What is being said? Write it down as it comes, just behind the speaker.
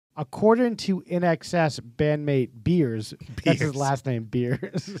According to INXS bandmate Beers, that's his Beers. last name,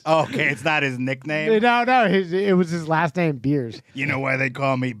 Beers. Oh, okay, it's not his nickname. No, it was his last name, Beers. You know why they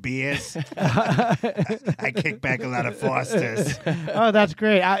call me Beers? I kick back a lot of Fosters. Oh, that's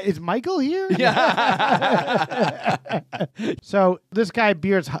great. Is Michael here? Yeah. So this guy,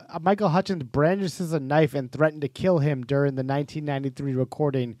 Beers, Michael Hutchence, brandishes a knife and threatened to kill him during the 1993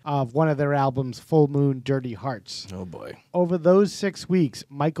 recording of one of their albums, Full Moon, Dirty Hearts. Oh, boy. Over those 6 weeks,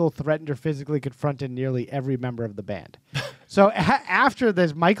 Michael threatened or physically confronted nearly every member of the band. So after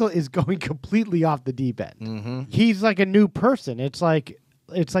this, Michael is going completely off the deep end. Mm-hmm. He's like a new person. It's like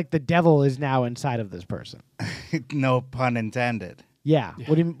the devil is now inside of this person. No pun intended. Yeah.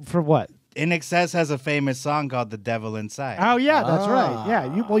 What do you, for what? INXS has a famous song called "The Devil Inside." Oh yeah, that's right.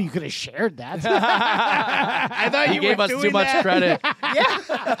 Yeah, you could have shared that. I thought You gave us too much credit. Yeah,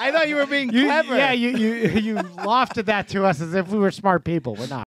 I thought you were being clever. Yeah, you lofted that to us as if we were smart people. We're not.